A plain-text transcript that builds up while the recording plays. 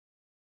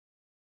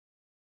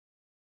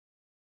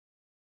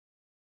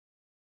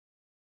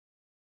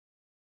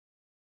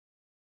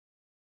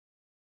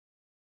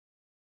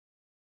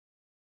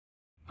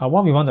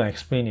what we want to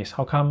explain is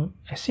how come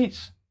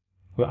acids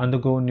will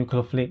undergo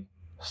nucleophilic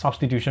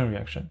substitution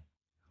reaction.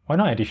 Why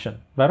not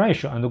addition? By right, it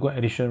should undergo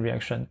addition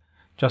reaction,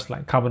 just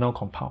like carbonyl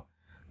compound.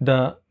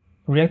 The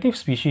reactive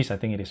species, I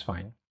think it is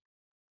fine.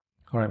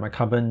 Alright, my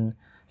carbon,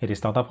 it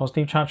is delta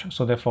positive charge,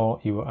 so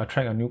therefore it will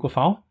attract a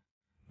nucleophile.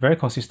 Very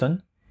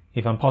consistent.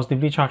 If I'm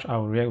positively charged, I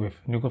will react with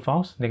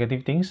nucleophiles,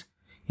 negative things.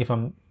 If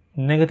I'm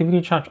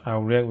negatively charged, I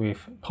will react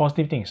with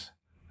positive things.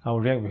 I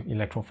will react with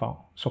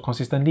electrophile. So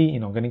consistently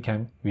in organic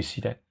chem, we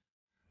see that.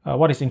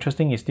 What is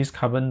interesting is this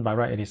carbon, by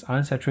right, it is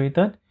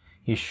unsaturated.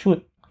 It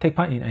should take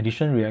part in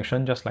addition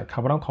reaction just like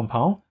carbonyl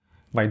compound,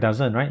 but it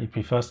doesn't, right? It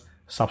prefers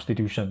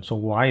substitution. So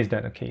why is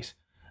that the case?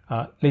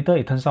 Later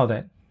it turns out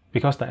that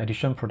because the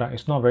addition product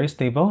is not very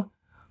stable,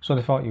 so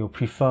therefore it will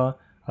prefer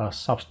a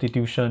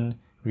substitution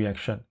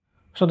reaction.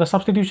 So the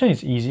substitution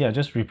is easy. I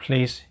just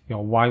replace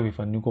your Y with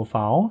a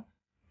nucleophile.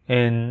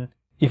 And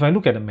if I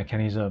look at the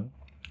mechanism,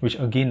 which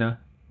again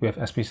we have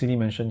explicitly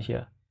mentioned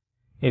here,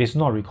 it is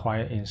not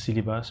required in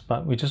syllabus,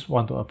 but we just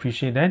want to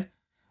appreciate that.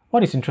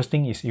 What is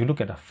interesting is you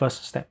look at the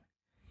first step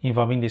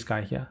involving this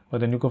guy here, where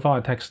the nucleophile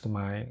attacks to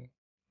my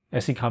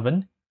acid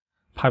carbon,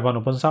 pi bond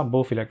opens up,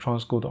 both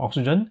electrons go to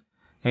oxygen,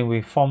 and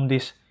we form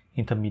this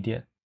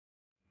intermediate.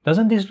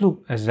 Doesn't this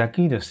look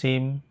exactly the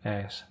same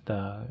as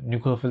the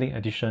nucleophilic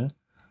addition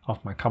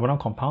of my carbonyl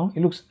compound?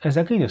 It looks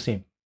exactly the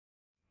same.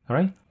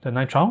 Alright, the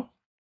nitrile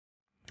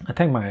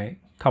attack my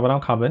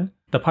carbonyl carbon,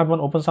 the pi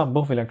bond opens up,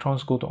 both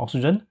electrons go to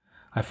oxygen,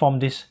 I form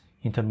this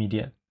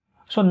intermediate.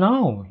 So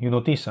now you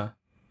notice,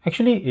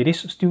 actually it is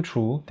still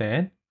true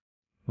that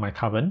my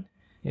carbon,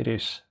 it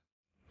is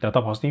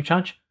delta positive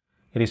charge,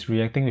 it is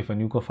reacting with a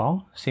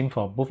nucleophile, same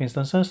for both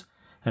instances,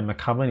 and my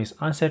carbon is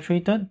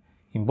unsaturated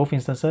in both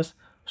instances,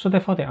 so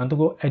therefore they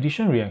undergo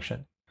addition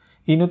reaction.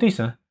 You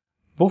notice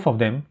both of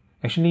them,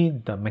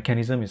 actually the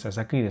mechanism is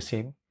exactly the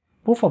same.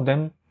 Both of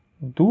them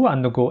do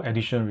undergo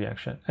addition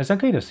reaction,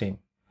 exactly the same.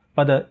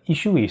 But the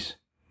issue is,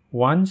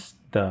 once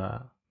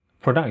the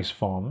product is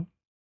formed,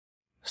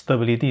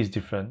 stability is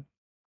different,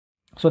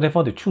 so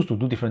therefore they choose to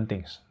do different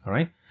things,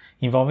 alright?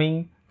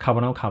 Involving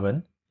carbonyl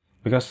carbon,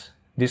 because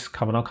this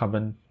carbonyl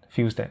carbon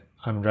feels that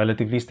I'm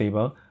relatively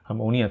stable,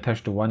 I'm only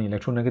attached to one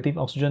electronegative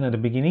oxygen at the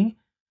beginning.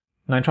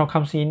 Nitrile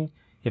comes in.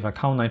 If I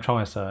count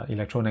nitrile as an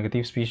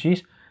electronegative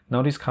species,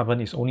 now this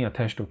carbon is only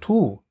attached to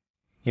two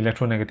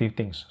electronegative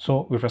things.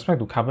 So with respect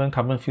to carbon,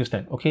 carbon feels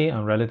that, okay,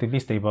 I'm relatively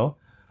stable,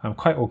 I'm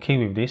quite okay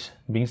with this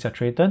being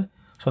saturated.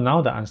 So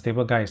now the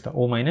unstable guy is the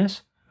O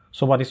minus.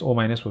 So what this O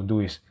minus will do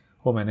is,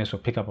 O minus will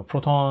pick up a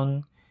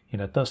proton in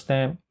the third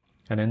step,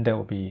 and then that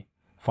will be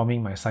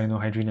forming my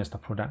cyanohydrine as the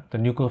product, the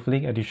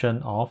nucleophilic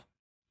addition of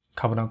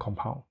carbonyl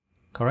compound,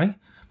 correct?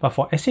 But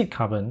for acid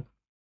carbon,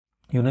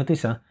 you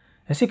notice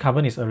acid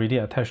carbon is already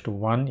attached to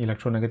one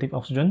electronegative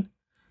oxygen.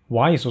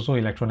 Y is also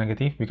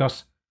electronegative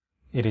because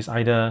it is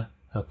either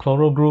a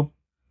chloro group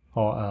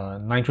or a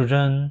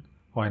nitrogen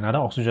or another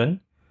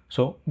oxygen.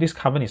 So this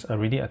carbon is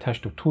already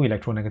attached to two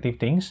electronegative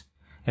things,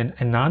 and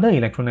another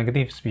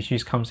electronegative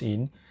species comes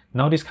in.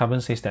 Now this carbon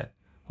says that,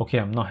 okay,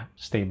 I'm not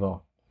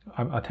stable.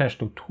 I'm attached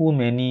to too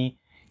many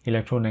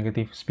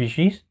electronegative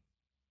species.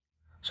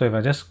 So if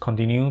I just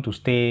continue to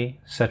stay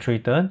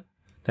saturated,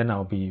 then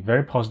I'll be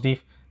very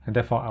positive and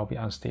therefore I'll be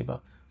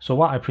unstable. So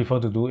what I prefer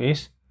to do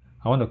is,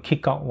 I want to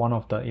kick out one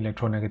of the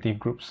electronegative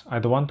groups. I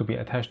don't want to be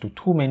attached to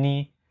too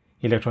many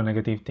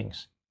electronegative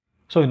things.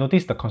 So you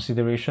notice the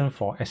consideration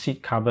for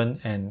acid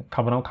carbon and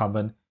carbonyl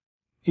carbon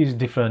is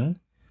different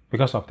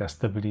because of their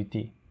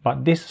stability.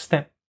 But this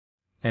step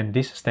and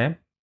this step,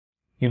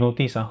 you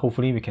notice,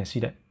 hopefully we can see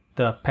that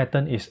the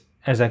pattern is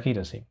exactly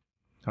the same.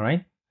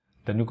 Alright?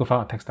 The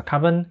nucleophile attacks the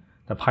carbon,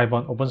 the pi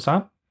bond opens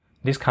up,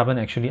 this carbon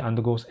actually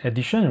undergoes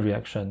addition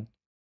reaction.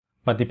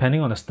 But depending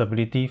on the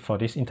stability for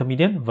this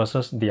intermediate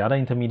versus the other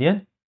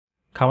intermediate,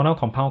 carbonyl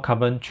compound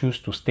carbon choose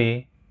to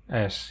stay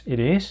as it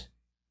is.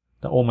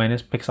 The O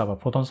minus picks up a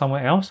proton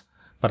somewhere else,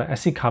 but the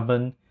acid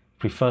carbon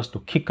prefers to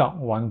kick out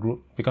one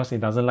group because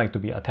it doesn't like to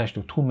be attached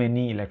to too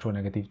many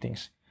electronegative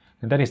things.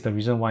 And that is the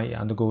reason why it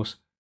undergoes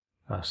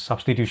a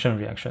substitution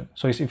reaction.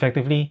 So it's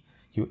effectively,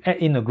 you add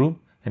in a group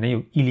and then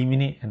you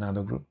eliminate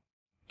another group.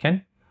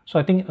 Okay? So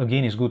I think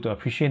again it's good to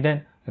appreciate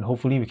that, and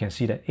hopefully we can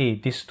see that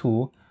these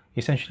two,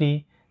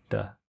 essentially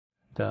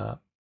the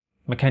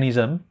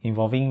mechanism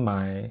involving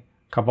my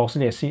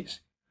carboxylic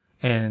acids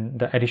and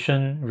the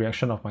addition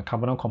reaction of my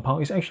carbonyl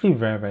compound is actually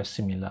very, very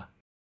similar.